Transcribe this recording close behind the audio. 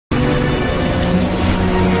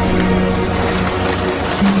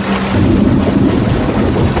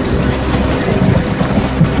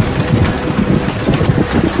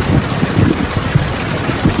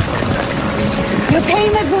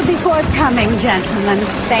gentlemen,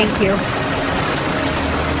 thank you.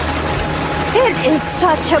 It is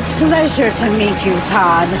such a pleasure to meet you,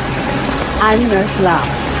 Todd. I'm Nurse Love.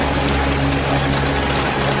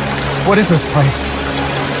 What is this place?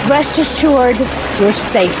 Rest assured, you're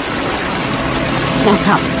safe. Now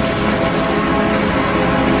come.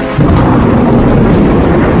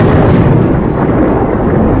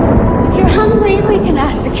 If you're hungry, we can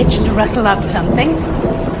ask the kitchen to rustle up something.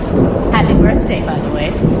 Happy birthday, by the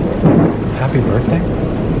way. Happy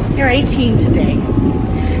birthday? You're 18 today.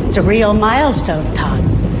 It's a real milestone, Todd.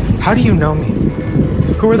 How do you know me?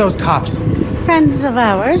 Who are those cops? Friends of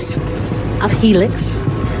ours, of Helix.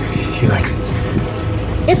 Helix.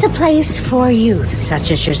 It's a place for youth such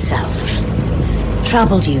as yourself.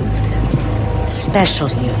 Troubled youth. Special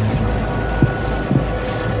youth.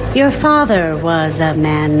 Your father was a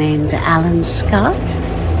man named Alan Scott?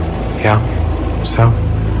 Yeah, so?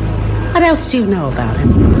 What else do you know about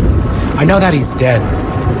him? I know that he's dead.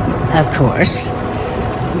 Of course.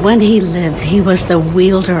 When he lived, he was the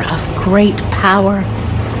wielder of great power.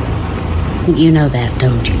 You know that,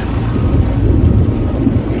 don't you?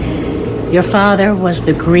 Your father was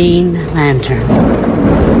the Green Lantern.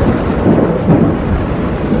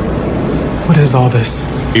 What is all this?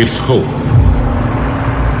 It's hope.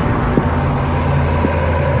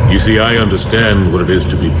 You see, I understand what it is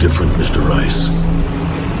to be different, Mr. Rice.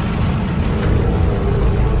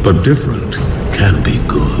 But different can be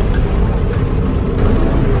good.